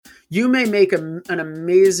you may make an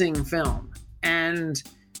amazing film. And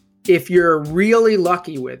if you're really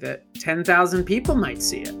lucky with it, 10,000 people might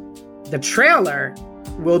see it. The trailer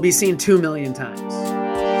will be seen 2 million times.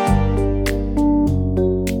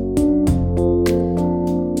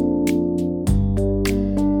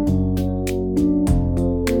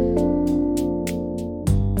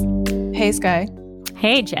 Hey, Sky.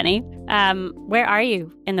 Hey, Jenny. Where are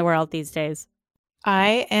you in the world these days?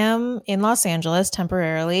 I am in Los Angeles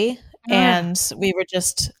temporarily. And we were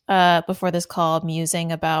just, before this call,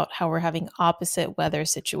 musing about how we're having opposite weather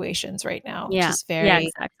situations right now, which is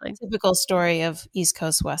very typical story of East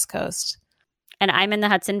Coast, West Coast. And I'm in the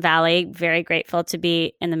Hudson Valley, very grateful to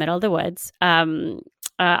be in the middle of the woods.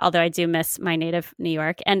 Although I do miss my native New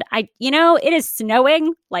York. And it is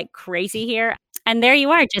snowing like crazy here. And there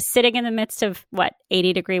you are, just sitting in the midst of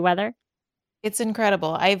 80-degree weather. It's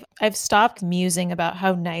incredible. I've stopped musing about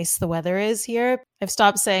how nice the weather is here. I've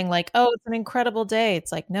stopped saying like, oh, it's an incredible day.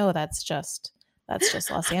 It's like, no, that's just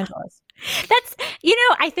Los Angeles.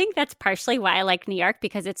 I think that's partially why I like New York,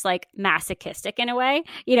 because it's like masochistic in a way.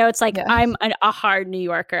 It's like I'm a hard New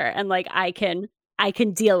Yorker and like I can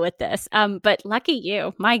deal with this. But lucky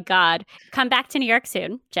you, my God. Come back to New York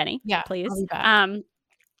soon, Jenny. Yeah, please. I'll be back.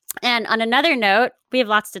 And on another note, we have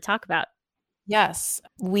lots to talk about. Yes,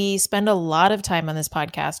 we spend a lot of time on this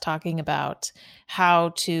podcast talking about how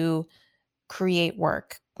to create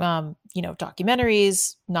work,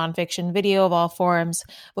 documentaries, nonfiction, video of all forms,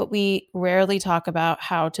 but we rarely talk about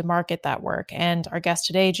how to market that work. And our guest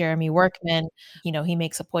today, Jeremy Workman, he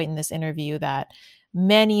makes a point in this interview that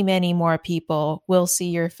many, many more people will see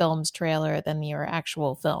your film's trailer than your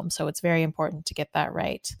actual film. So it's very important to get that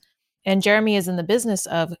right. And Jeremy is in the business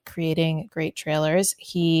of creating great trailers.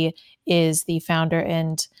 He is the founder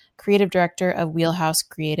and creative director of Wheelhouse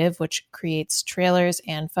Creative, which creates trailers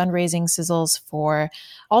and fundraising sizzles for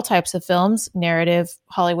all types of films, narrative,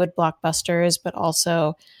 Hollywood blockbusters, but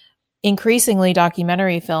also increasingly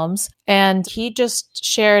documentary films. And he just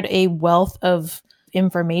shared a wealth of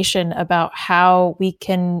information about how we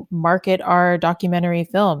can market our documentary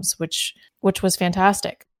films, which was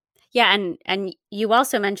fantastic. Yeah, and you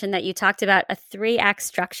also mentioned that you talked about a 3-act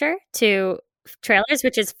structure to trailers,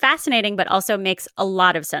 which is fascinating, but also makes a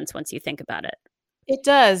lot of sense once you think about it. It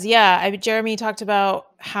does, yeah. Jeremy talked about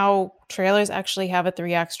how trailers actually have a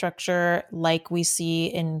 3-act structure like we see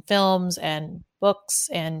in films and books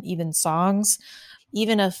and even songs.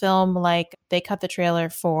 Even a film like they cut the trailer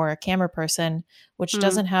for Camera Person, which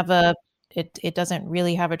doesn't have it doesn't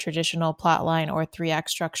really have a traditional plot line or 3-act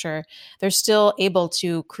structure. They're still able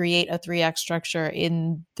to create a 3-act structure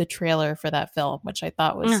in the trailer for that film, which I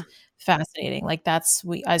thought was fascinating. Like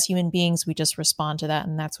we as human beings, we just respond to that,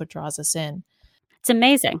 and that's what draws us in. It's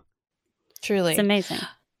amazing. Truly. It's amazing.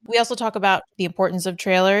 We also talk about the importance of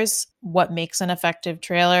trailers, what makes an effective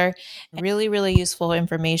trailer. Really, really useful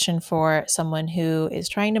information for someone who is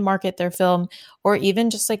trying to market their film or even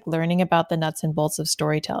just like learning about the nuts and bolts of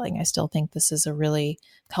storytelling. I still think this is a really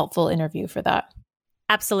helpful interview for that.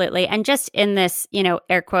 Absolutely. And just in this,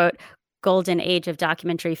 air quote, golden age of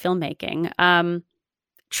documentary filmmaking,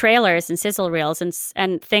 trailers and sizzle reels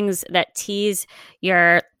and things that tease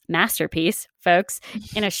your masterpiece, folks,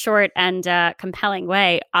 in a short and compelling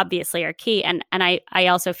way, obviously are key. And I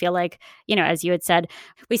also feel like, as you had said,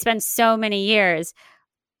 we spend so many years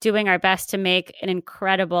doing our best to make an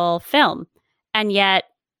incredible film. And yet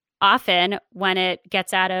often when it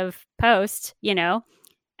gets out of post,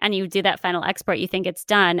 and you do that final export, you think it's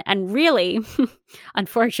done. And really,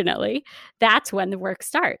 unfortunately, that's when the work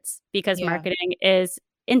starts, because marketing is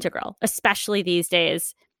integral, especially these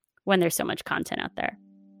days when there's so much content out there.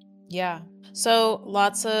 Yeah. So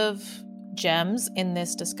lots of gems in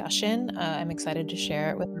this discussion. I'm excited to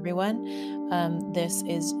share it with everyone. This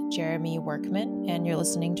is Jeremy Workman, and you're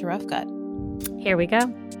listening to Rough Cut. Here we go.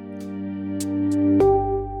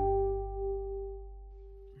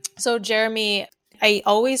 So Jeremy, I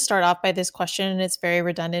always start off by this question, and it's very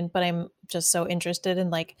redundant, but I'm just so interested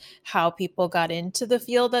in like how people got into the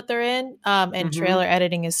field that they're in. And trailer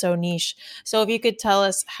editing is so niche. So if you could tell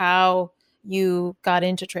us how you got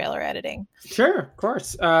into trailer editing. Sure, of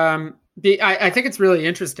course. I think it's really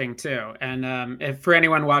interesting too. And if for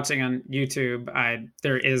anyone watching on YouTube,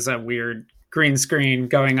 there is a weird green screen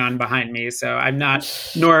going on behind me, so I'm not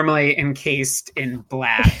normally encased in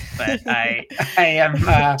black, but I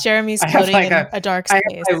am. Jeremy's floating in a dark space.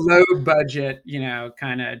 I have a low budget,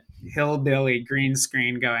 kind of hillbilly green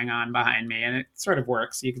screen going on behind me, and it sort of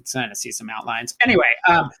works. You can kind of see some outlines. Anyway,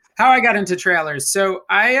 how I got into trailers. So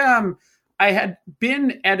I I had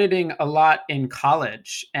been editing a lot in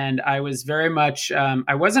college, and I was very much,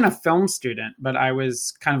 I wasn't a film student, but I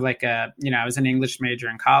was kind of like I was an English major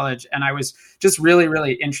in college, and I was just really,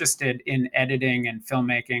 really interested in editing and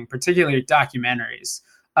filmmaking, particularly documentaries.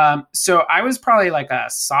 So I was probably like a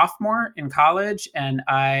sophomore in college, and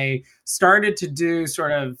I started to do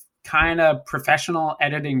sort of kind of professional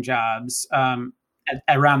editing jobs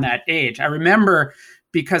around that age. I remember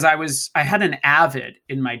because I had an Avid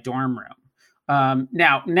in my dorm room.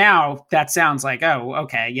 Now that sounds like, oh,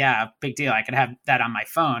 okay, yeah, big deal. I could have that on my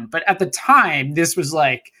phone. But at the time, this was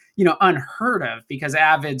like, unheard of, because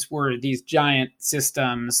Avids were these giant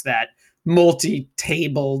systems, that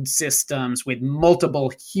multi-tabled systems with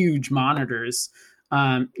multiple huge monitors.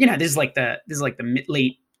 This is like the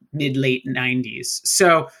mid late 90s.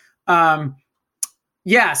 So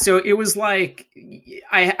so it was like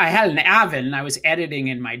I had an Avid, and I was editing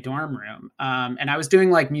in my dorm room, and I was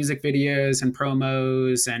doing like music videos and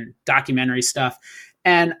promos and documentary stuff.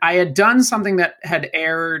 And I had done something that had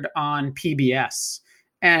aired on PBS,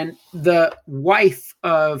 and the wife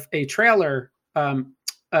of a trailer,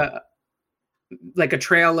 like a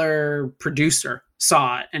trailer producer,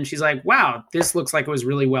 saw it, and she's like, wow, this looks like it was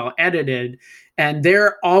really well edited. And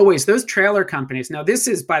they're always those trailer companies. Now, this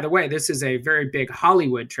is, by the way, this is a very big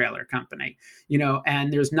Hollywood trailer company,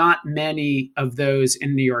 and there's not many of those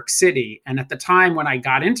in New York City. And at the time when I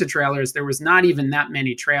got into trailers, there was not even that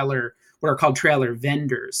many what are called trailer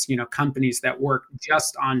vendors, companies that work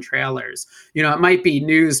just on trailers. It might be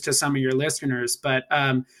news to some of your listeners, but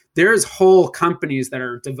there's whole companies that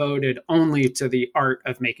are devoted only to the art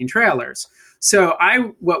of making trailers. So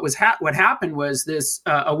what happened was this,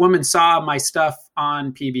 a woman saw my stuff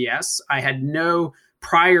on PBS. I had no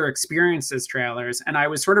prior experience as trailers, and I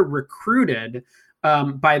was sort of recruited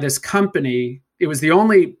by this company. It was the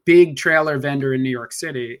only big trailer vendor in New York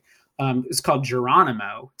City. It's called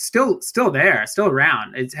Geronimo. It's still there, still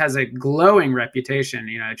around. It has a glowing reputation,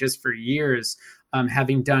 just for years,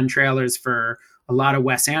 having done trailers for a lot of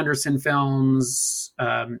Wes Anderson films,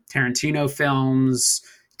 Tarantino films,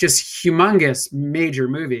 just humongous major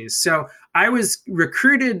movies. So I was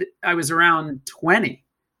recruited, I was around 20,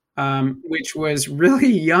 which was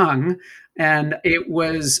really young. And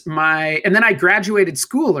and then I graduated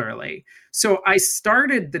school early. So I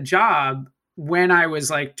started the job when I was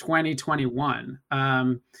like 20, 21.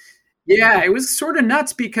 Yeah, it was sort of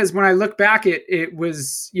nuts, because when I look back, it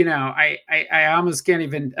was, I almost can't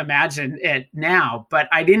even imagine it now, but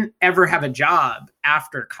I didn't ever have a job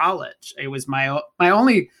after college. It was my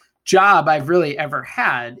only job I've really ever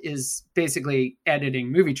had is basically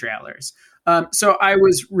editing movie trailers. So I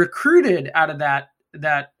was recruited out of that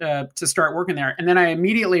to start working there. And then I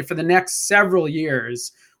immediately, for the next several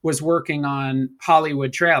years, was working on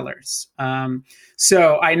Hollywood trailers.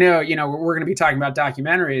 So I know, we're going to be talking about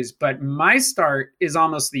documentaries, but my start is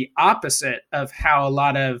almost the opposite of how a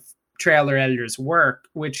lot of trailer editors work,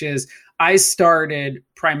 which is I started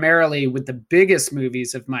primarily with the biggest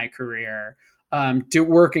movies of my career,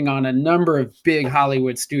 working on a number of big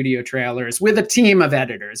Hollywood studio trailers with a team of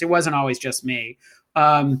editors. It wasn't always just me.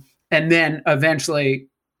 And then eventually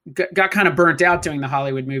got kind of burnt out doing the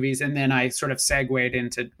Hollywood movies. And then I sort of segued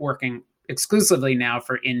into working exclusively now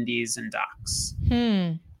for indies and docs.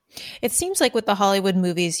 It seems like with the Hollywood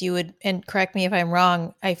movies, you would, and correct me if I'm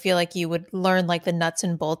wrong, I feel like you would learn like the nuts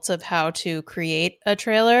and bolts of how to create a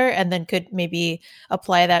trailer, and then could maybe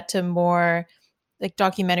apply that to more like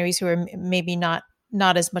documentaries who are maybe not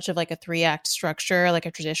as much of like a 3-act structure, like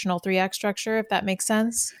a traditional 3-act structure, if that makes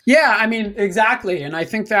sense. Yeah, I mean, exactly. And I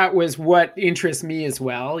think that was what interests me as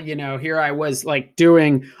well. Here I was like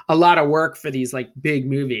doing a lot of work for these like big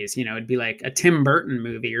movies, it'd be like a Tim Burton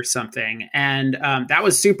movie or something. And that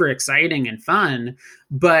was super exciting and fun.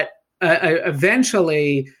 But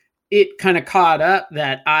eventually it kind of caught up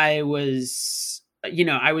that I was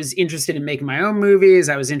interested in making my own movies.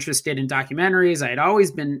 I was interested in documentaries. I had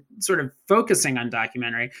always been sort of focusing on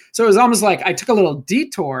documentary. So it was almost like I took a little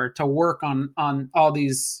detour to work on all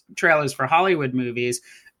these trailers for Hollywood movies.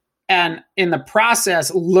 And in the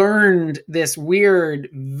process, learned this weird,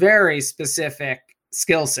 very specific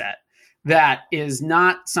skill set that is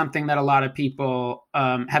not something that a lot of people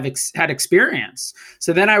had experience.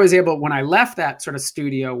 So then I was able, when I left that sort of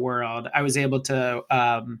studio world, I was able to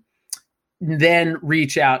then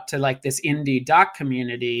reach out to like this indie doc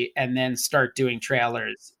community and then start doing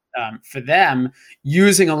trailers for them,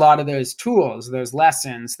 using a lot of those tools, those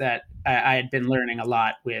lessons that I had been learning a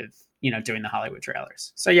lot with, doing the Hollywood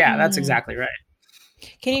trailers. So yeah, that's exactly right.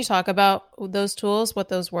 Can you talk about those tools, what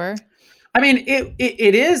those were? I mean,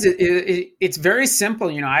 it is. It's very simple.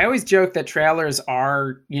 I always joke that trailers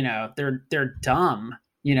are, they're dumb.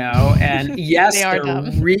 And yes, They are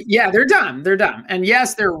dumb. they're dumb. They're dumb. And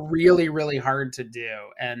yes, they're really, really hard to do.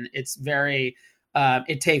 And it's very,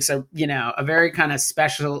 it takes a very kind of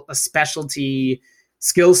specialty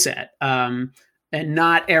skill set. And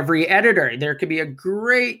not every editor. There could be a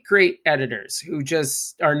great editors who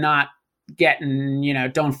just are not getting,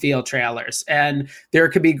 don't feel trailers. And there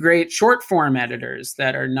could be great short form editors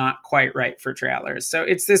that are not quite right for trailers. So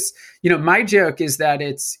it's this, my joke is that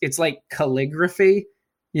it's like calligraphy,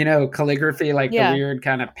 like the weird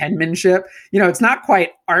kind of penmanship. It's not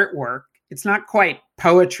quite artwork. It's not quite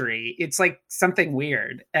poetry. It's like something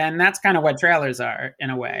weird. And that's kind of what trailers are in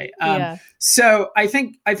a way. So I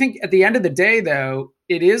think at the end of the day, though,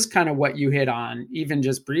 it is kind of what you hit on, even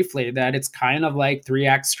just briefly, that it's kind of like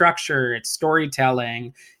 3-act structure. It's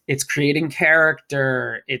storytelling. It's creating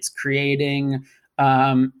character. It's creating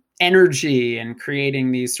energy and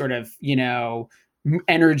creating these sort of,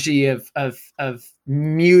 energy of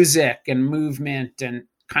music and movement and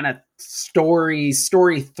kind of story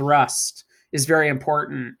thrust is very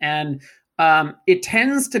important. And it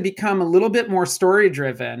tends to become a little bit more story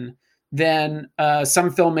driven than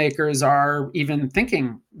some filmmakers are even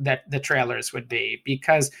thinking that the trailers would be,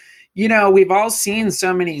 because we've all seen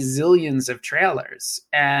so many zillions of trailers,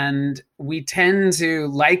 and we tend to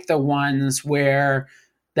like the ones where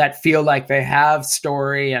that feel like they have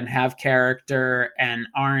story and have character and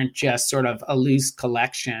aren't just sort of a loose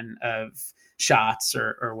collection of shots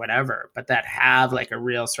or whatever, but that have like a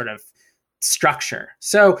real sort of structure.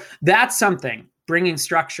 So that's something. Bringing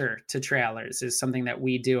structure to trailers is something that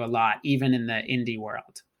we do a lot, even in the indie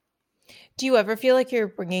world. Do you ever feel like you're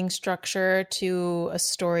bringing structure to a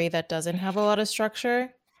story that doesn't have a lot of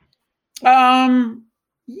structure?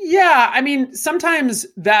 Yeah, I mean, sometimes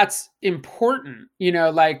that's important,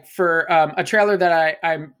 like for a trailer that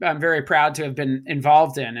I'm very proud to have been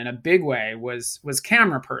involved in a big way was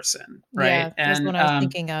Camera Person, right? Yeah, that's what I was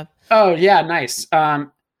thinking of. Oh, yeah, nice.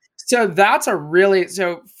 So that's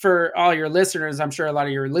so for all your listeners, I'm sure a lot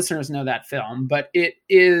of your listeners know that film, but it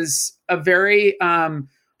is a very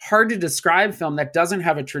hard to describe film that doesn't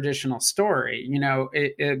have a traditional story.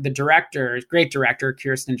 The director, great director,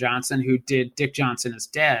 Kirsten Johnson, who did Dick Johnson Is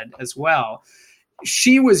Dead as well.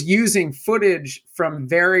 She was using footage from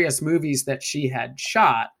various movies that she had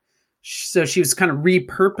shot. So she was kind of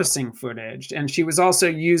repurposing footage, and she was also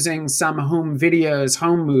using some home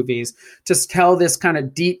movies to tell this kind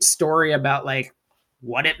of deep story about like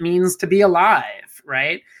what it means to be alive,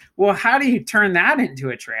 right? Well, how do you turn that into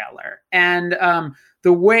a trailer? And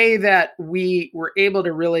the way that we were able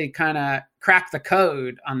to really kind of crack the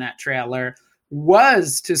code on that trailer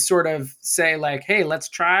was to sort of say like, hey, let's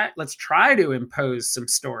try to impose some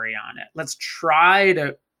story on it. Let's try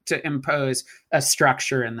to impose a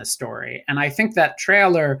structure in the story. And I think that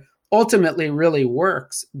trailer ultimately really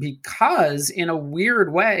works because in a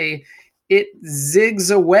weird way, it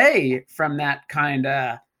zigs away from that kind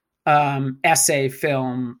of essay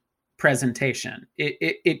film presentation.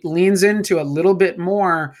 It leans into a little bit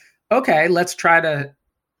more, okay, let's try to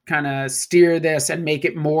kind of steer this and make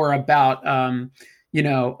it more about,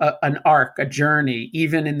 an arc, a journey,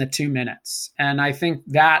 even in the 2 minutes. And I think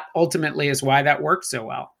that ultimately is why that works so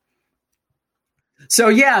well. So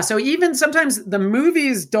even sometimes the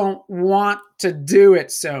movies don't want to do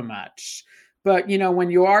it so much. But, when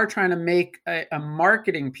you are trying to make a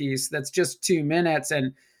marketing piece that's just 2 minutes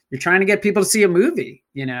and you're trying to get people to see a movie,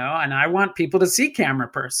 and I want people to see Camera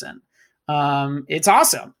Person. It's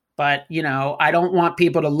awesome. But, I don't want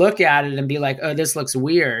people to look at it and be like, oh, this looks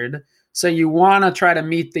weird. So you want to try to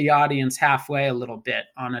meet the audience halfway a little bit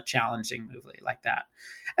on a challenging movie like that.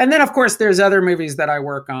 And then, of course, there's other movies that I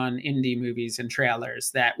work on, indie movies and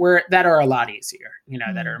trailers that are a lot easier,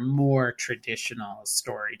 that are more traditional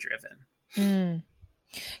story driven.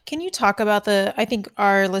 Can you talk about I think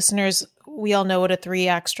our listeners, we all know what a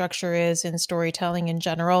 3-act structure is in storytelling in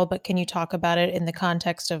general, but can you talk about it in the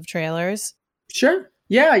context of trailers? Sure.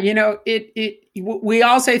 Yeah, we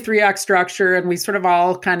all say 3-act structure, and we sort of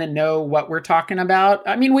all kind of know what we're talking about.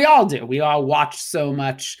 I mean, we all do. We all watch so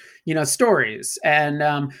much, stories,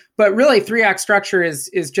 and but really, 3-act structure is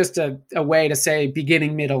just a way to say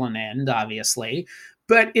beginning, middle, and end, obviously.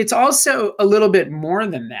 But it's also a little bit more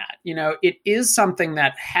than that. It is something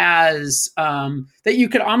that has that you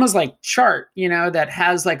could almost like chart, that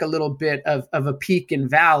has like a little bit of a peak and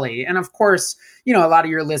valley. And of course, a lot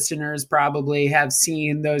of your listeners probably have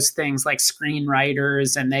seen those things like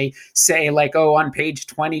screenwriters, and they say like, oh, on page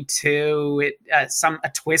 22, a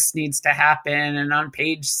twist needs to happen, and on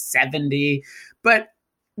page 70. But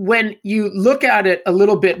when you look at it a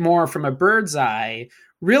little bit more from a bird's eye,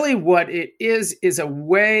 really what it is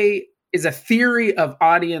a theory of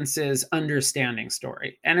audiences understanding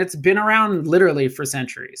story. And it's been around literally for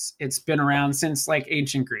centuries. It's been around since like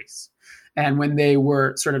ancient Greece. And when they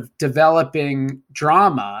were sort of developing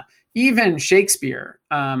drama, even Shakespeare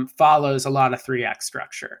follows a lot of 3-act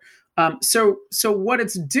structure. So what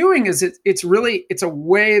it's doing is it's a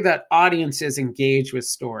way that audiences engage with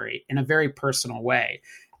story in a very personal way.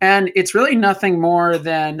 And it's really nothing more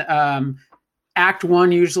than Act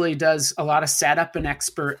 1 usually does a lot of setup and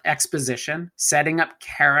exposition. Setting up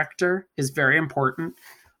character is very important.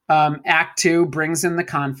 Act 2 brings in the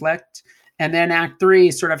conflict. And then Act 3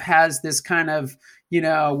 sort of has this kind of,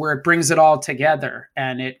 where it brings it all together.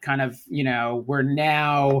 And it kind of, where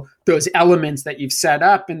now those elements that you've set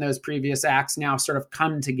up in those previous acts now sort of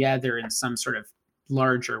come together in some sort of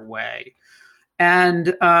larger way.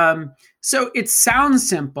 And so it sounds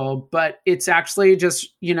simple, but it's actually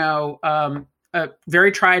just,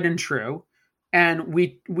 very tried and true. And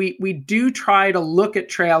we do try to look at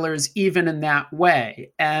trailers even in that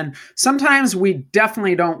way. And sometimes we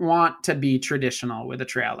definitely don't want to be traditional with a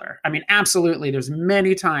trailer. I mean, absolutely. There's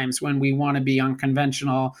many times when we want to be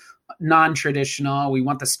unconventional, non-traditional. We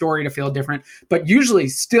want the story to feel different, but usually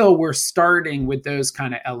still we're starting with those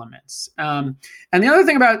kind of elements. And the other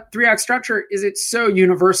thing about 3-act structure is it's so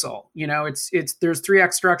universal. There's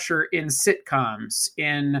 3-act structure in sitcoms,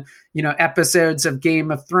 in, episodes of Game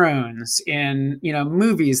of Thrones, in,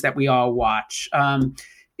 movies that we all watch.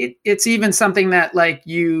 It's even something that like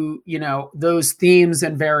those themes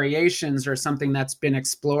and variations are something that's been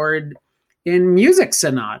explored in music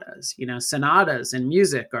sonatas. Sonatas in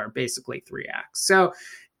music are basically 3 acts. So,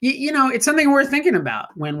 it's something we're thinking about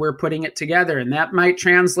when we're putting it together. And that might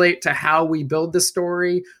translate to how we build the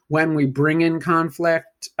story when we bring in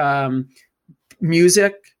conflict.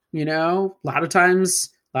 Music, a lot of times,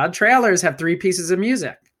 a lot of trailers have 3 pieces of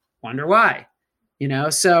music. Wonder why?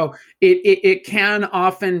 So it can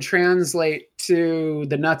often translate to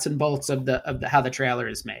the nuts and bolts of the how the trailer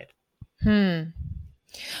is made.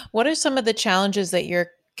 What are some of the challenges that you're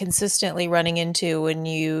consistently running into when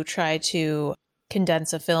you try to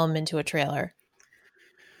condense a film into a trailer?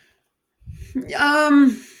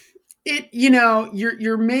 You're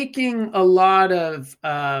making a lot of,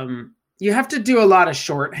 you have to do a lot of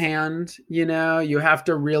shorthand, you have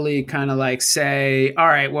to really kind of like say, all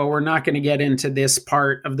right, well, we're not going to get into this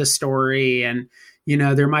part of the story. And,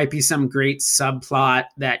 there might be some great subplot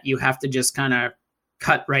that you have to just kind of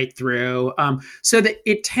cut right through. So that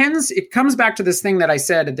it comes back to this thing that I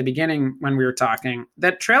said at the beginning when we were talking,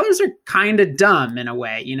 that trailers are kind of dumb in a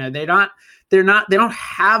way. They don't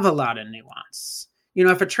have a lot of nuance.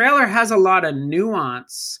 If a trailer has a lot of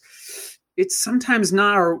nuance, it's sometimes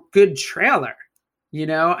not a good trailer.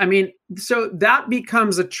 So that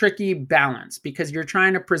becomes a tricky balance because you're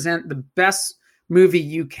trying to present the best movie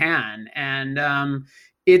you can. And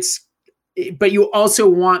but you also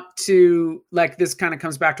want to, like, this kind of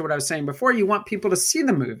comes back to what I was saying before, you want people to see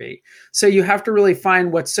the movie. So you have to really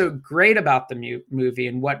find what's so great about the movie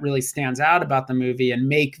and what really stands out about the movie and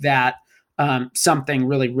make that something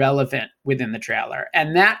really relevant within the trailer.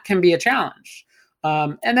 And that can be a challenge.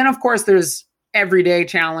 And then, of course, there's everyday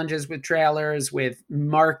challenges with trailers, with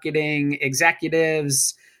marketing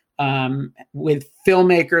executives, with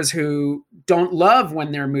filmmakers who don't love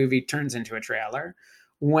when their movie turns into a trailer.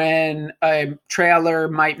 When a trailer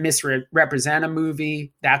might misrepresent a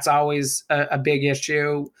movie, that's always a big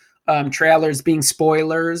issue. Trailers being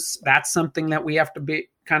spoilers, that's something that we have to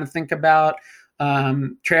kind of think about.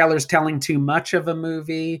 Trailers telling too much of a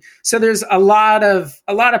movie. So there's a lot of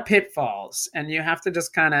pitfalls, and you have to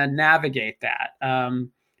just kind of navigate that.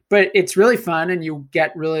 But it's really fun, and you're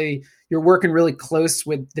working really close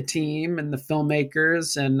with the team and the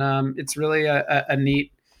filmmakers, and it's really a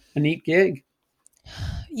neat gig.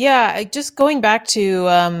 Yeah, just going back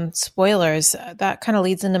to spoilers, that kind of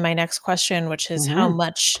leads into my next question, which is how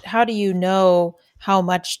do you know how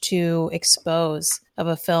much to expose of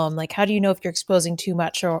a film? Like, how do you know if you're exposing too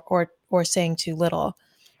much or saying too little?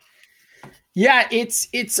 Yeah,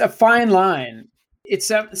 it's a fine line.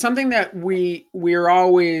 It's something that we're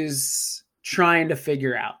always trying to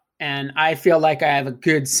figure out. And I feel like I have a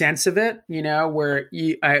good sense of it,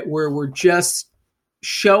 where we're just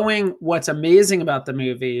showing what's amazing about the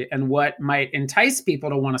movie and what might entice people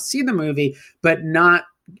to want to see the movie, but not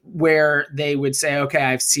where they would say, okay,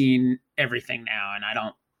 I've seen everything now and I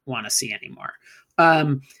don't want to see anymore.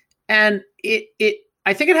 And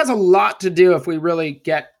I think it has a lot to do, if we really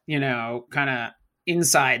get, kind of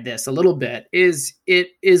inside this a little bit, it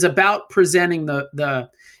is about presenting the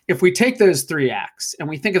if we take those 3 acts and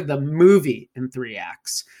we think of the movie in 3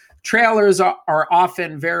 acts, trailers are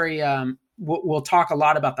often very, we'll talk a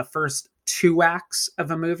lot about the first 2 acts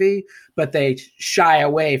of a movie, but they shy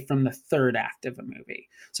away from the 3rd act of a movie.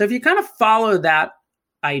 So if you kind of follow that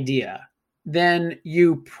idea, then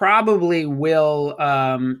you probably will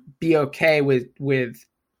be okay with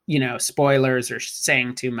spoilers or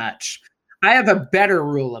saying too much. I have a better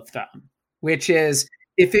rule of thumb, which is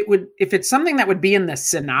if it's something that would be in the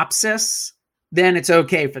synopsis, then it's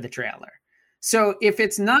okay for the trailer. So if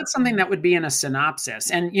it's not something that would be in a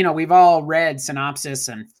synopsis, and we've all read synopsis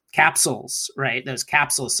and capsules, right? Those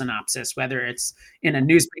capsule synopsis, whether it's in a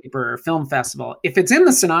newspaper or film festival, if it's in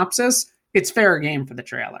the synopsis, it's fair game for the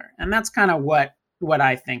trailer. And that's kind of what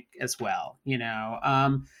I think as well,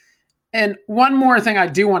 and one more thing I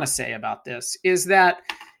do want to say about this is that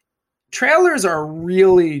trailers are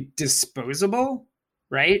really disposable,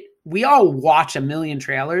 right? We all watch a million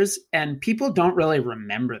trailers and people don't really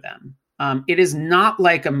remember them. It is not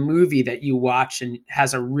like a movie that you watch and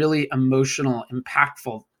has a really emotional,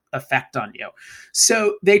 impactful effect on you.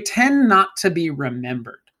 So they tend not to be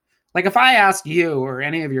remembered. Like if I asked you or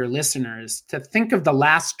any of your listeners to think of the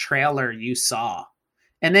last trailer you saw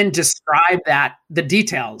and then describe the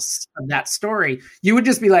details of that story, you would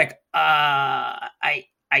just be like,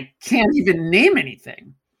 I can't even name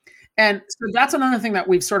anything. And so that's another thing that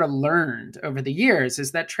we've sort of learned over the years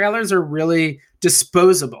is that trailers are really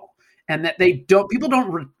disposable and that people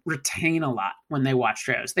don't retain a lot when they watch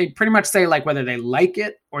trailers. They pretty much say like whether they like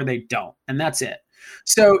it or they don't, and that's it.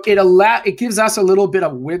 So it gives us a little bit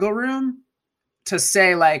of wiggle room to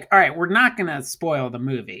say like, all right, we're not going to spoil the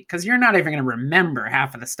movie because you're not even going to remember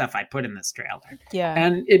half of the stuff I put in this trailer. Yeah.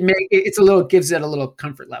 And gives it a little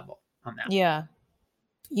comfort level on that. Yeah.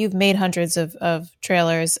 You've made hundreds of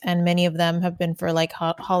trailers and many of them have been for like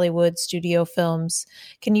Hollywood studio films.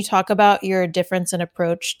 Can you talk about your difference in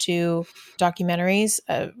approach to documentaries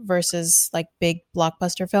versus like big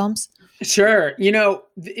blockbuster films? Sure.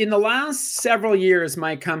 In the last several years,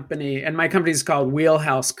 my company is called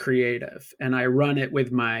Wheelhouse Creative, and I run it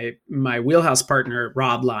with my Wheelhouse partner,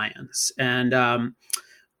 Rob Lyons. And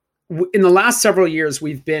in the last several years,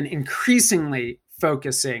 we've been increasingly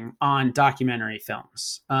focusing on documentary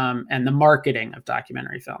films and the marketing of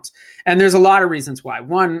documentary films. And there's a lot of reasons why.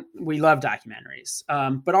 One, we love documentaries,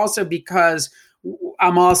 but also because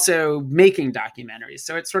I'm also making documentaries.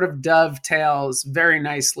 So it sort of dovetails very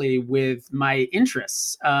nicely with my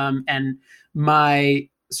interests and my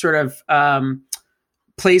sort of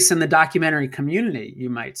place in the documentary community,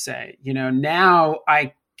 you might say. Now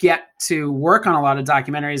I get to work on a lot of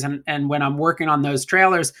documentaries. And when I'm working on those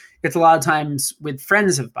trailers, it's a lot of times with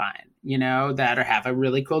friends of mine, that have a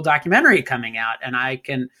really cool documentary coming out, and I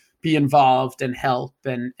can be involved and help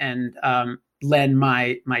and lend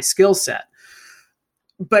my skill set.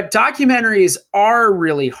 But documentaries are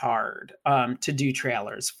really hard to do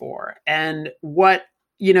trailers for. And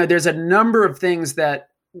there's a number of things that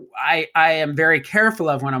I am very careful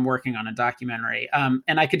of when I'm working on a documentary.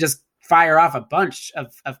 And I could just fire off a bunch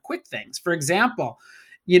of quick things. For example,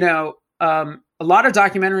 a lot of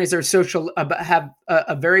documentaries are have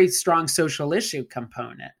a very strong social issue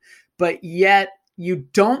component, but yet you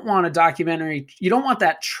don't want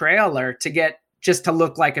that trailer to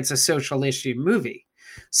look like it's a social issue movie.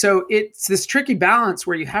 So it's this tricky balance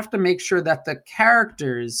where you have to make sure that the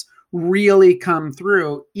characters really come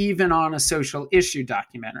through even on a social issue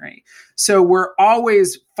documentary. So we're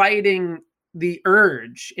always fighting the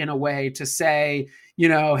urge in a way to say,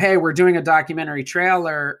 hey, we're doing a documentary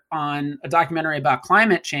trailer on a documentary about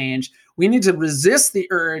climate change. We need to resist the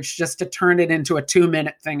urge just to turn it into a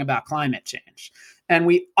 2-minute thing about climate change. And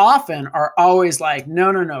we often are always like,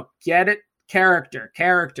 no, get it. Character,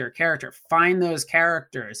 find those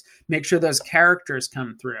characters, make sure those characters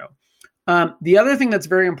come through. The other thing that's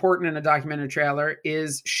very important in a documentary trailer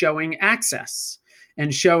is showing access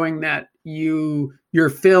and showing that your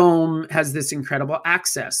film has this incredible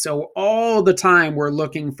access. So all the time we're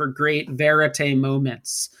looking for great verite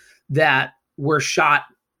moments that were shot,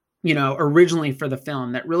 originally for the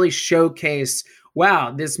film that really showcase,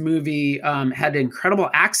 wow, this movie had incredible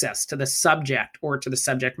access to the subject or to the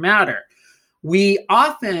subject matter. We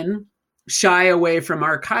often shy away from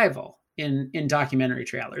archival in documentary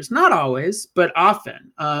trailers. Not always, but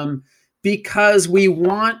often, because we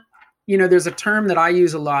want, there's a term that I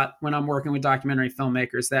use a lot when I'm working with documentary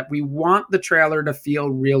filmmakers, that we want the trailer to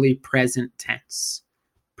feel really present tense,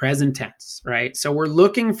 right? So we're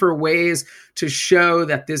looking for ways to show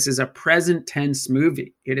that this is a present tense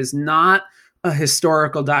movie. It is not a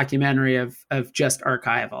historical documentary of just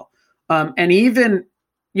archival. And even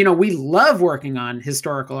we love working on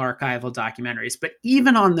historical archival documentaries, but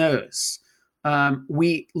even on those,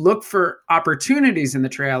 we look for opportunities in the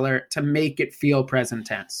trailer to make it feel present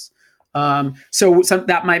tense. So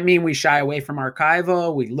that might mean we shy away from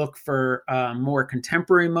archival. We look for more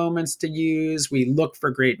contemporary moments to use. We look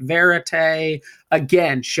for great verite,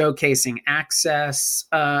 again, showcasing access.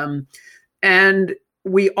 And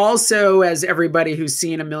we also, as everybody who's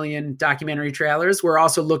seen a million documentary trailers, we're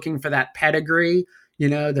also looking for that pedigree,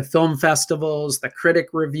 the film festivals, the critic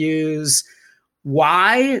reviews.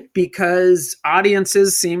 Why? Because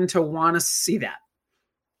audiences seem to want to see that.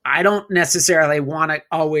 I don't necessarily want to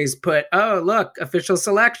always put, oh, look, official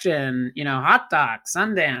selection, Hot Docs,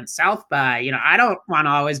 Sundance, South by, I don't want to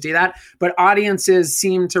always do that, but audiences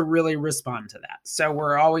seem to really respond to that. So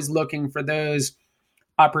we're always looking for those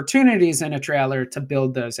opportunities in a trailer to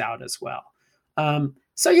build those out as well.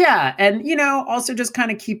 So yeah, and, also just kind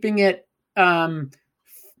of keeping it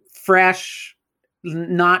fresh,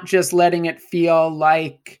 not just letting it feel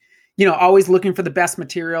like, always looking for the best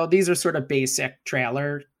material. These are sort of basic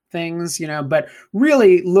trailer things, but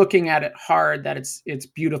really looking at it hard, that it's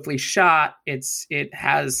beautifully shot. It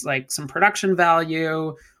has like some production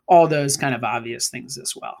value, all those kind of obvious things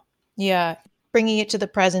as well. Yeah. Bringing it to the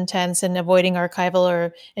present tense and avoiding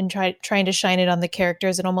archival and trying to shine it on the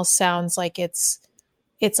characters. It almost sounds like it's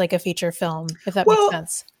like a feature film, if that makes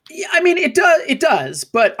sense. Yeah, I mean, it does.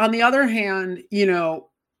 But on the other hand,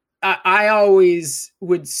 I always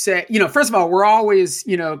would say, first of all, we're always,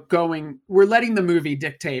 we're letting the movie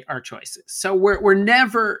dictate our choices. So we're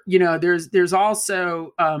never, there's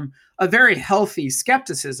also a very healthy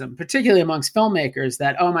skepticism, particularly amongst filmmakers,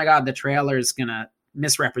 that, oh my God, the trailer is going to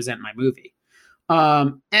misrepresent my movie.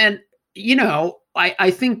 And,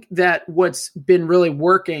 I think that what's been really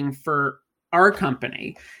working for our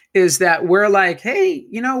company is that we're like, hey,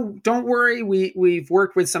 don't worry. We've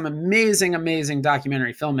worked with some amazing, amazing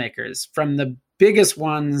documentary filmmakers, from the biggest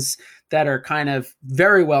ones that are kind of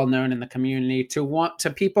very well known in the community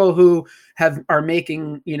to people who are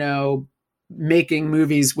making, making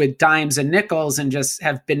movies with dimes and nickels and just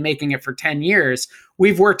have been making it for 10 years.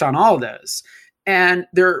 We've worked on all those. And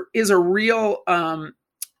there is a real,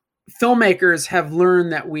 filmmakers have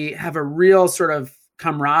learned that we have a real sort of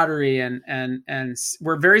camaraderie and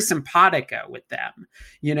we're very simpatico with them,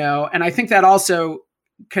 and I think that also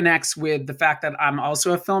connects with the fact that I'm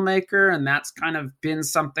also a filmmaker, and that's kind of been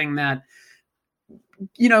something that,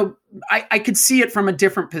 I could see it from a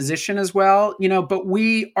different position as well, but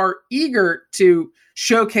we are eager to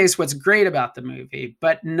showcase what's great about the movie,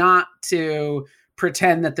 but not to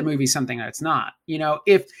pretend that the movie's something that it's not,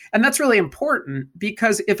 and that's really important,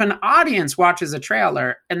 because if an audience watches a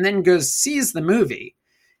trailer and then sees the movie,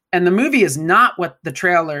 and the movie is not what the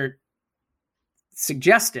trailer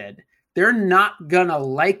suggested, they're not gonna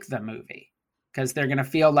like the movie, because they're gonna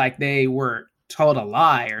feel like they were told a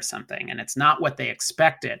lie or something, and it's not what they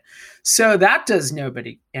expected. So that does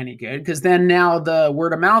nobody any good, because then now the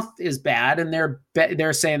word of mouth is bad, and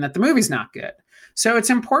they're saying that the movie's not good. So it's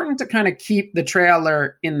important to kind of keep the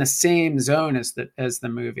trailer in the same zone as the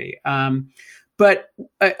movie. But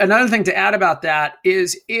another thing to add about that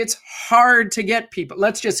is it's hard to get people.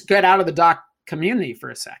 Let's just get out of the doc community for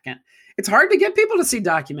a second. It's hard to get people to see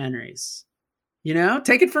documentaries.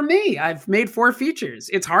 Take it from me. I've made 4 features.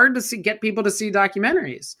 It's hard to get people to see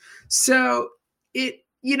documentaries. So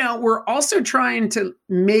we're also trying to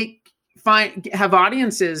have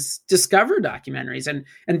audiences discover documentaries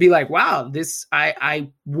and be like, wow,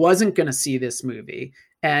 I wasn't going to see this movie,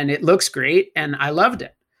 and it looks great, and I loved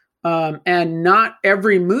it. And not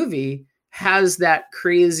every movie has that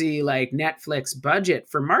crazy like Netflix budget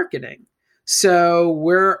for marketing. So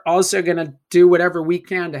we're also going to do whatever we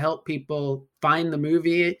can to help people find the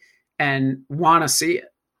movie and want to see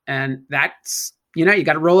it. And that's, you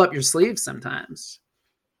got to roll up your sleeves sometimes.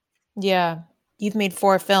 Yeah. You've made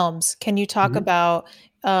 4 films. Can you talk about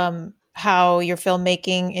how your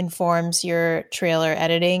filmmaking informs your trailer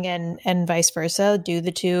editing and vice versa? Do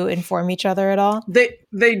the two inform each other at all? They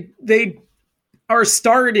are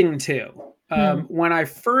starting to. When I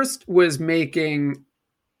first was making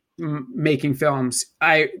films,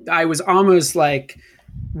 I was almost like,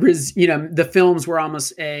 the films were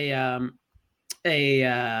almost I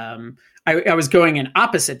was going in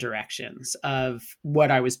opposite directions of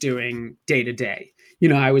what I was doing day to day.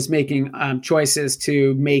 I was making choices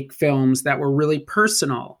to make films that were really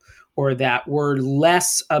personal, or that were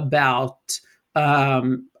less about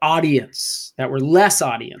audience, that were less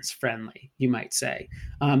audience friendly, you might say,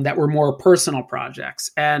 that were more personal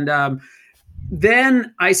projects. And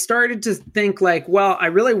then I started to think like, well, I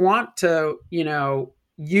really want to,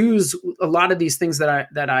 use a lot of these things that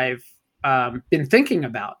I've been thinking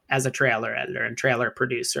about as a trailer editor and trailer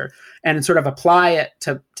producer, and sort of apply it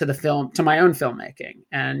to the film, to my own filmmaking,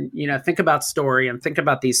 and think about story and think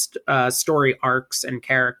about these story arcs and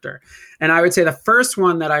character. And I would say the first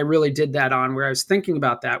one that I really did that on, where I was thinking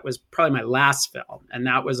about that, was probably my last film, and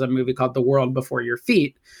that was a movie called The World Before Your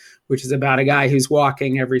Feet, which is about a guy who's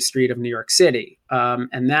walking every street of New York City,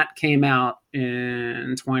 and that came out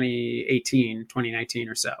in 2019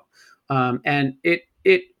 or so, and it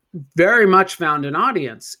very much found an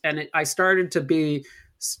audience, and I started to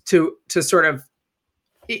sort of,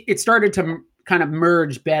 it started to kind of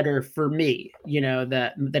merge better for me,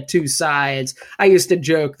 the two sides. I used to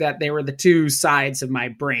joke that they were the two sides of my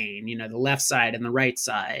brain, the left side and the right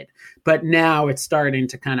side, but now it's starting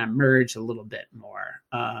to kind of merge a little bit more,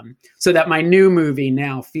 so that my new movie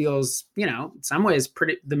now feels, in some ways,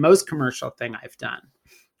 the most commercial thing I've done.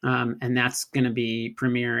 And that's going to be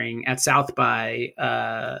premiering at South by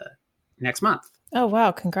next month. Oh,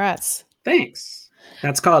 wow. Congrats. Thanks.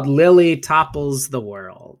 That's called Lily Topples the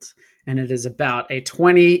World. And it is about a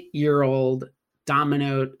 20-year-old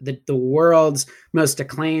the world's most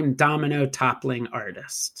acclaimed domino toppling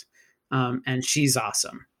artist. And she's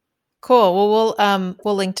awesome. Cool. Well,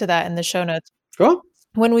 we'll link to that in the show notes. Cool.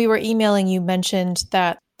 When we were emailing, you mentioned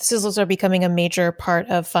that sizzles are becoming a major part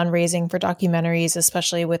of fundraising for documentaries,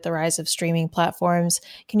 especially with the rise of streaming platforms.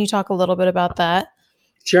 Can you talk a little bit about that?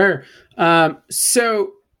 Sure.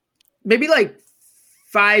 So maybe like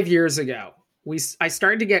 5 years ago, I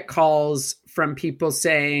started to get calls from people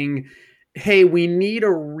saying, hey, we need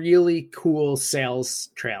a really cool sales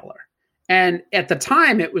trailer. And at the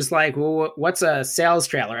time, it was like, well, what's a sales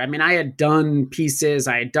trailer? I mean, I had done pieces,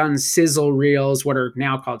 I had done sizzle reels, what are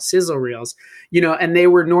now called sizzle reels, and they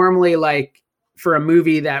were normally like for a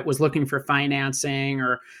movie that was looking for financing,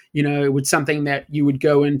 or, it was something that you would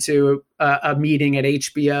go into a meeting at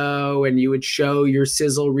HBO and you would show your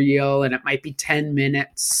sizzle reel, and it might be 10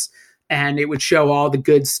 minutes. And it would show all the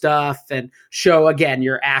good stuff and show, again,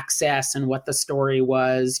 your access and what the story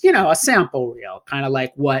was, a sample reel, kind of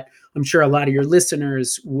like what I'm sure a lot of your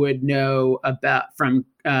listeners would know about from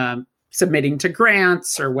submitting to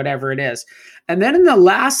grants or whatever it is. And then in the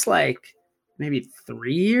last, maybe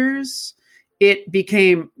 3 years, it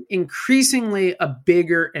became increasingly a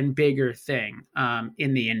bigger and bigger thing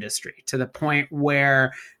in the industry, to the point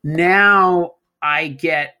where now I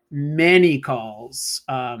get many calls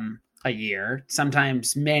a year,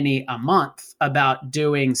 sometimes many a month, about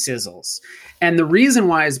doing sizzles. And the reason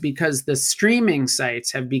why is because the streaming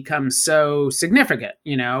sites have become so significant,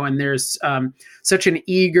 and there's such an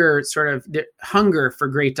eager sort of hunger for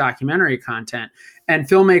great documentary content. And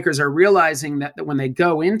filmmakers are realizing that when they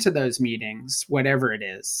go into those meetings, whatever it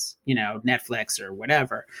is, Netflix or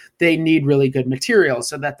whatever, they need really good material,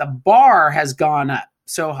 so that the bar has gone up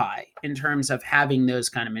so high in terms of having those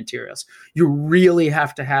kind of materials. You really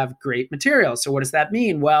have to have great materials. So what does that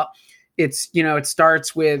mean? Well, it's, it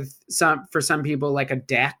starts with for some people, like a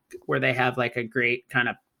deck where they have like a great kind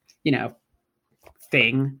of,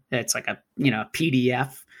 thing that's like a,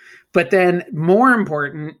 PDF. But then more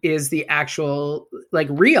important is the actual like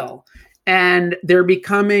reel. And they're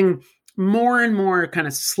becoming more and more kind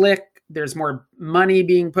of slick. There's more money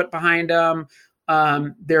being put behind them.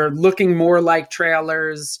 They're looking more like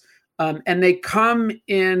trailers, and they come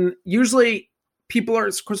in. Usually, people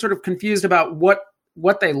are sort of confused about what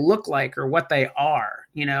they look like or what they are.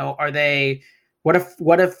 Are they? What if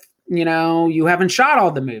you haven't shot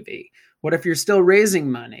all the movie? What if you're still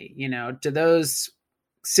raising money? Do those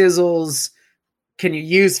sizzles? Can you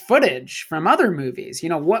use footage from other movies?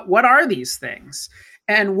 What are these things?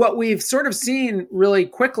 And what we've sort of seen really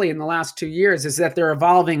quickly in the last 2 years is that they're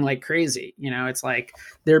evolving like crazy. It's like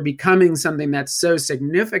they're becoming something that's so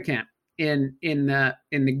significant in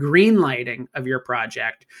the green lighting of your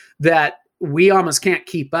project that we almost can't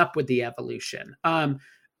keep up with the evolution.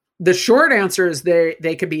 The short answer is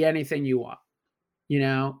they could be anything you want.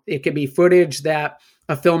 It could be footage that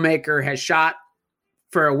a filmmaker has shot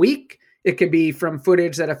for a week. It could be from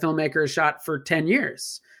footage that a filmmaker has shot for 10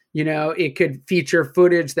 years. It could feature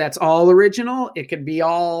footage that's all original. It could be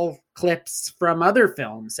all clips from other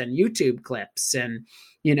films and YouTube clips and,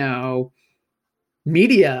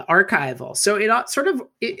 media archival. So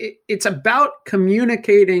it's about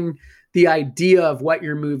communicating the idea of what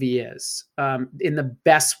your movie is in the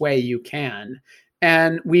best way you can.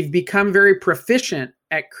 And we've become very proficient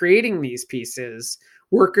at creating these pieces,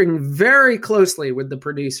 working very closely with the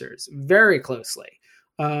producers, very closely.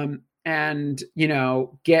 And,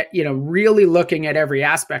 really looking at every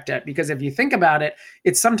aspect of it, because if you think about it,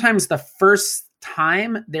 it's sometimes the first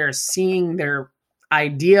time they're seeing their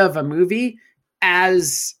idea of a movie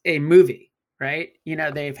as a movie, right?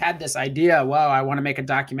 They've had this idea, well, I want to make a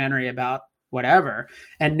documentary about whatever.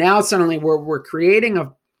 And now suddenly we're creating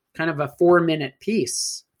a kind of a 4-minute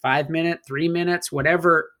piece, 5 minute, 3 minutes,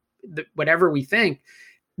 whatever we think,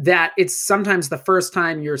 that it's sometimes the first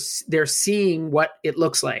time they're seeing what it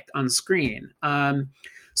looks like on screen.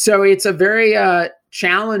 So it's a very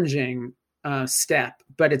challenging step,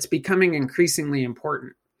 but it's becoming increasingly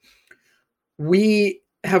important. We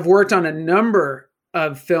have worked on a number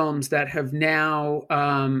of films that have now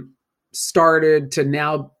started to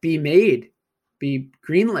now be made, be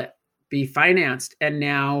greenlit, be financed, and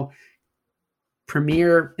now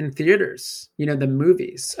premiere in theaters, the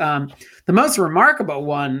movies. The most remarkable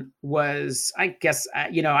one was, I guess,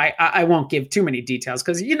 I won't give too many details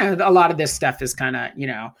because, a lot of this stuff is kind of,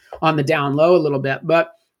 on the down low a little bit,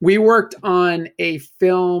 but we worked on a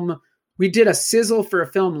film. We did a sizzle for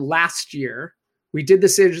a film last year. We did the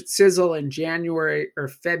sizzle in January or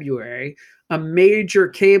February. A major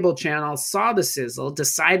cable channel saw the sizzle,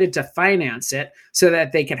 decided to finance it so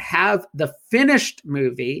that they could have the finished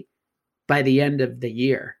movie by the end of the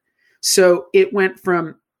year. So it went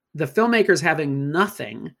from the filmmakers having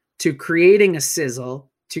nothing to creating a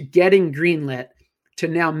sizzle to getting greenlit to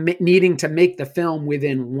now needing to make the film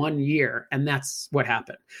within 1 year. And that's what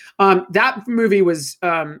happened. That movie was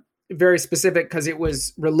very specific because it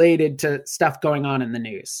was related to stuff going on in the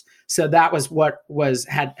news. So that was what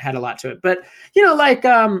had a lot to it. But,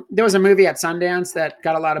 there was a movie at Sundance that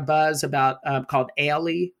got a lot of buzz about called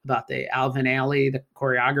Ailey, about the Alvin Ailey, the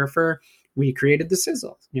choreographer. We created the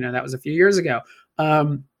sizzle. That was a few years ago.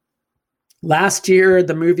 Last year,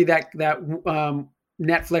 the movie that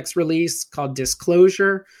Netflix released called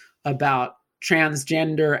Disclosure, about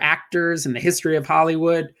transgender actors and the history of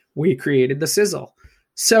Hollywood, we created the sizzle.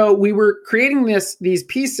 So we were creating these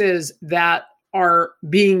pieces that are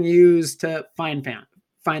being used to find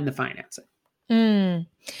the financing. When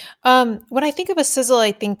I think of a sizzle,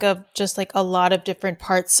 I think of just like a lot of different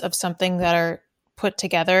parts of something that are put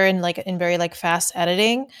together in very fast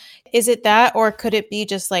editing. Is it that, or could it be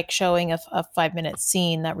just like showing a 5-minute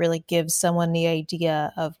scene that really gives someone the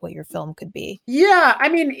idea of what your film could be? Yeah,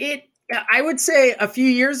 I would say a few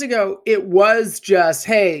years ago, it was just,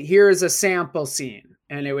 hey, here's a sample scene.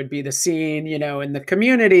 And it would be the scene, in the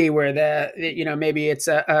community where maybe it's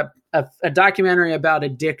a documentary about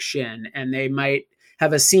addiction, and they might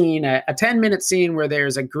have a scene, a 10-minute scene where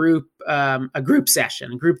there's a group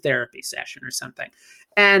session, a group therapy session or something.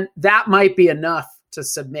 And that might be enough to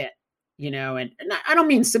submit, and I don't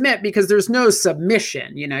mean submit because there's no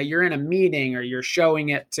submission, you're in a meeting or you're showing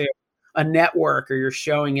it to a network or you're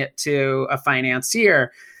showing it to a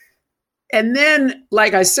financier. And then,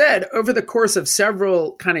 like I said, over the course of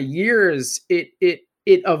several kind of years, it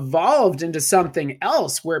evolved into something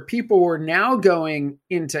else where people were now going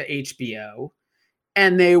into HBO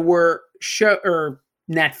and they were or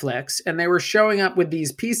Netflix, and they were showing up with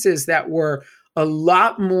these pieces that were a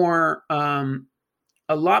lot more,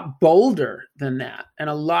 a lot bolder than that, and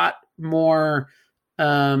a lot more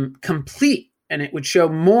complete. And it would show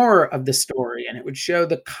more of the story, and it would show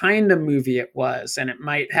the kind of movie it was. And it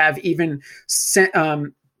might have even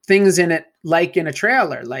things in it, like in a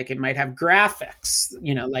trailer, like it might have graphics,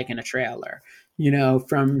 like in a trailer,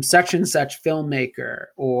 from such and such filmmaker,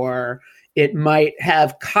 or it might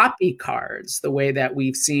have copy cards, the way that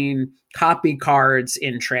we've seen copy cards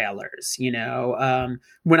in trailers,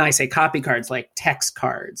 when I say copy cards, like text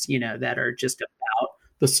cards, that are just about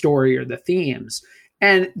the story or the themes.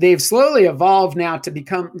 And they've slowly evolved now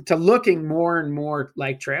to looking more and more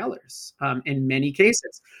like trailers in many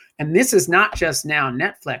cases. And this is not just now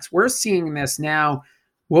Netflix. We're seeing this now.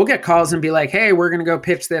 We'll get calls and be like, hey, we're going to go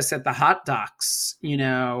pitch this at the Hot Docs,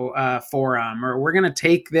 forum, or we're going to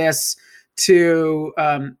take this to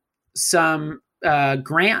some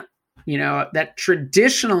grant, that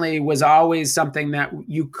traditionally was always something that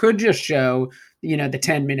you could just show, the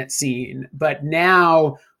 10-minute scene, but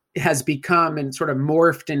now has become and sort of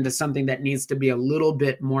morphed into something that needs to be a little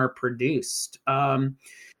bit more produced. And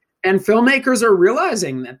filmmakers are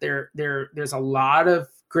realizing that there's a lot of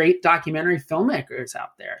great documentary filmmakers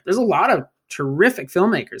out there. There's a lot of terrific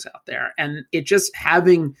filmmakers out there. And it just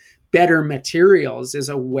having better materials is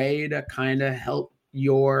a way to kind of help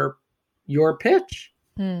your pitch.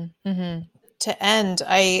 Mm-hmm. To end,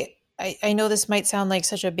 I know this might sound like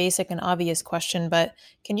such a basic and obvious question, but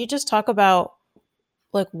can you just talk about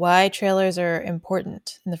why trailers are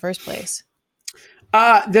important in the first place?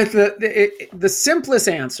 The simplest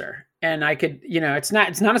answer, and I could, it's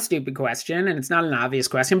not a stupid question and it's not an obvious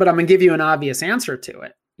question, but I'm going to give you an obvious answer to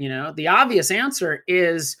it. The obvious answer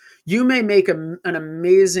is you may make an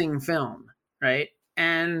amazing film, right?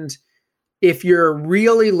 And if you're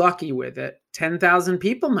really lucky with it, 10,000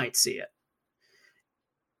 people might see it.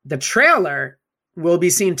 The trailer will be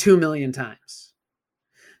seen 2 million times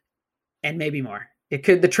and maybe more.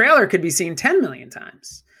 The trailer could be seen 10 million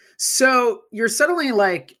times. So you're suddenly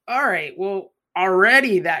like, all right, well,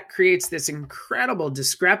 already that creates this incredible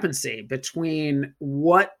discrepancy between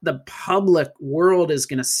what the public world is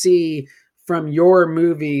going to see from your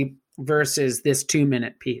movie versus this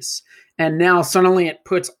 2-minute piece. And now suddenly it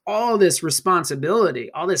puts all this responsibility,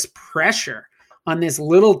 all this pressure on this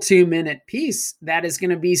little 2-minute piece that is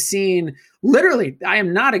going to be seen literally, I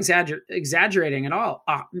am not exaggerating at all,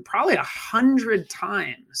 probably 100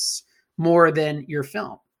 times more than your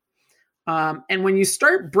film. And when you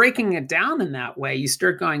start breaking it down in that way, you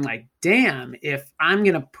start going like, damn, if I'm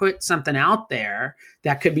going to put something out there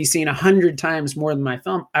that could be seen 100 times more than my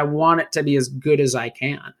film, I want it to be as good as I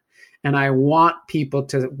can. And I want people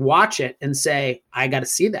to watch it and say, I got to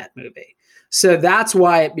see that movie. So that's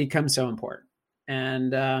why it becomes so important.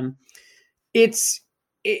 And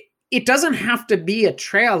it doesn't have to be a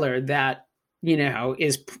trailer that,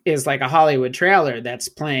 is like a Hollywood trailer that's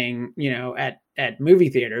playing, at movie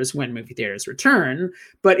theaters when movie theaters return,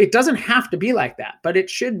 but it doesn't have to be like that. But it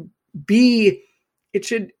should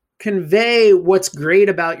convey what's great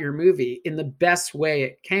about your movie in the best way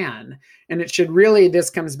it can. And it should really, this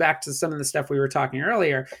comes back to some of the stuff we were talking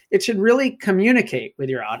earlier, it should really communicate with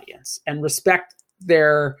your audience and respect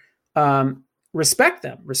them, respect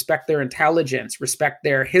their intelligence, respect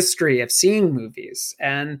their history of seeing movies,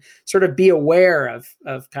 and sort of be aware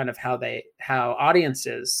of kind of how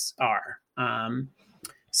audiences are.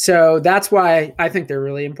 So that's why I think they're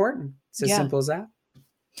really important. It's as simple as that.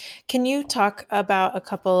 Can you talk about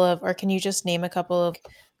can you just name a couple of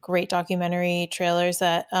great documentary trailers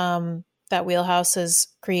that that Wheelhouse has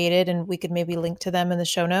created, and we could maybe link to them in the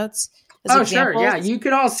show notes? Sure. Yeah. You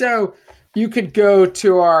could go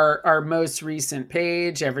to our most recent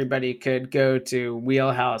page. Everybody could go to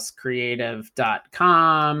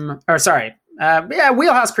wheelhousecreative.com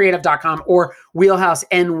wheelhousecreative.com or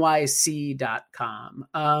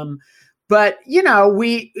wheelhousenyc.com. But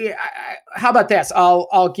how about this?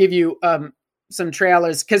 I'll give you some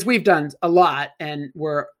trailers, because we've done a lot and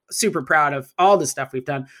we're super proud of all the stuff we've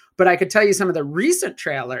done. But I could tell you some of the recent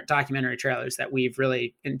documentary trailers that we've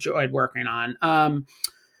really enjoyed working on.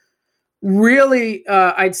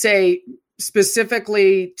 I'd say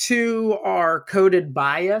specifically two are Coded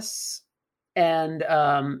Bias and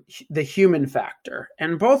The Human Factor.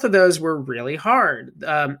 And both of those were really hard.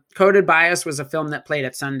 Coded Bias was a film that played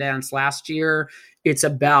at Sundance last year. It's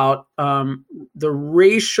about the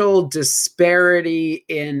racial disparity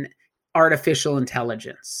in artificial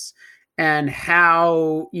intelligence and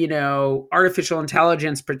how, artificial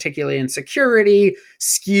intelligence, particularly in security,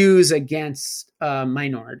 skews against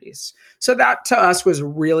minorities. So that to us was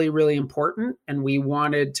really, really important. And we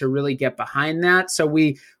wanted to really get behind that. So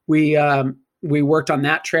we worked on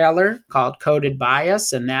that trailer called Coded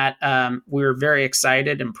Bias, and that we were very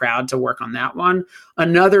excited and proud to work on that one.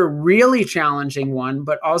 Another really challenging one,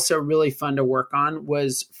 but also really fun to work on,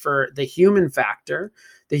 was for The Human Factor.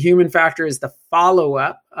 The Human Factor is the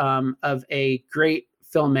follow-up of a great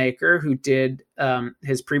filmmaker who did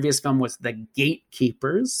his previous film was The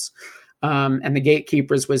Gatekeepers. And The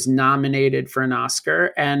Gatekeepers was nominated for an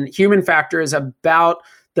Oscar. And Human Factor is about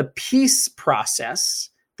the peace process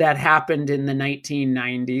that happened in the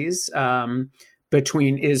 1990s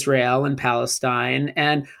between Israel and Palestine.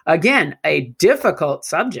 And again, a difficult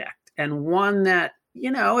subject, and one that,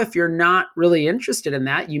 if you're not really interested in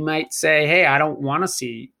that, you might say, hey, I don't want to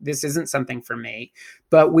see, this isn't something for me.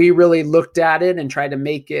 But we really looked at it and tried to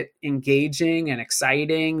make it engaging and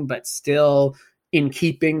exciting, but still in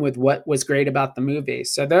keeping with what was great about the movie.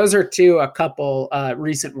 So those are a couple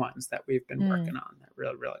recent ones that we've been working on that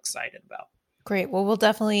we're real excited about. Great. Well, we'll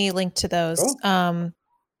definitely link to those. Cool.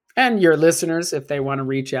 And your listeners, if they want to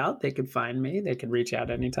reach out, they can find me. They can reach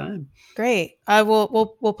out anytime. Great.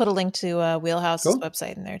 We'll put a link to Wheelhouse's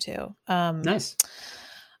website in there too. Nice.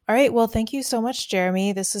 All right. Well, thank you so much,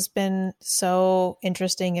 Jeremy. This has been so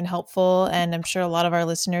interesting and helpful. And I'm sure a lot of our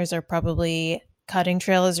listeners are probably cutting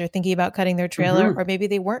trailers or thinking about cutting their trailer, or maybe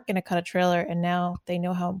they weren't going to cut a trailer and now they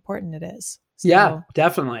know how important it is. So. Yeah,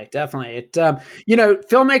 definitely. It,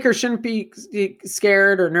 filmmakers shouldn't be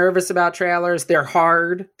scared or nervous about trailers. They're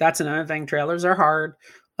hard. That's another thing. Trailers are hard,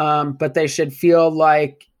 but they should feel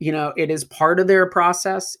like, it is part of their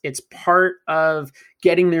process. It's part of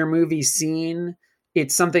getting their movie seen.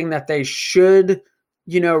 It's something that they should,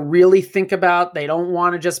 really think about. They don't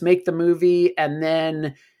want to just make the movie and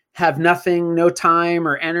then have nothing, no time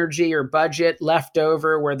or energy or budget left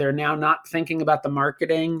over where they're now not thinking about the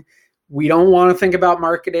marketing. We don't want to think about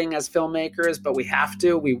marketing as filmmakers, but we have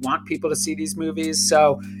to. We want people to see these movies.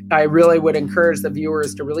 So I really would encourage the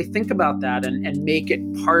viewers to really think about that and make it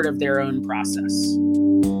part of their own process.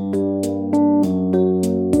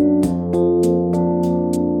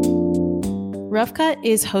 Rough Cut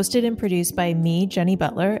is hosted and produced by me, Jenny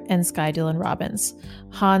Butler, and Sky Dillon Robbins.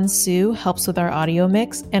 Han Su helps with our audio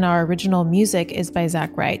mix, and our original music is by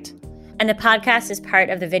Zach Wright. And the podcast is part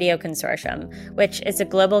of the Video Consortium, which is a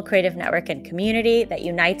global creative network and community that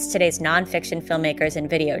unites today's nonfiction filmmakers and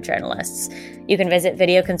video journalists. You can visit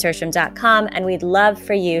videoconsortium.com, and we'd love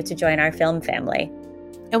for you to join our film family.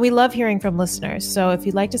 And we love hearing from listeners. So if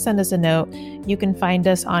you'd like to send us a note, you can find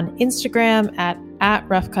us on Instagram at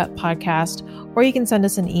Rough Cut Podcast, or you can send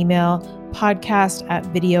us an email,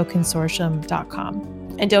 podcast@videoconsortium.com.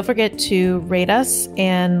 And don't forget to rate us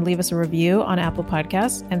and leave us a review on Apple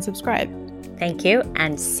Podcasts and subscribe. Thank you,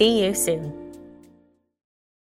 and see you soon.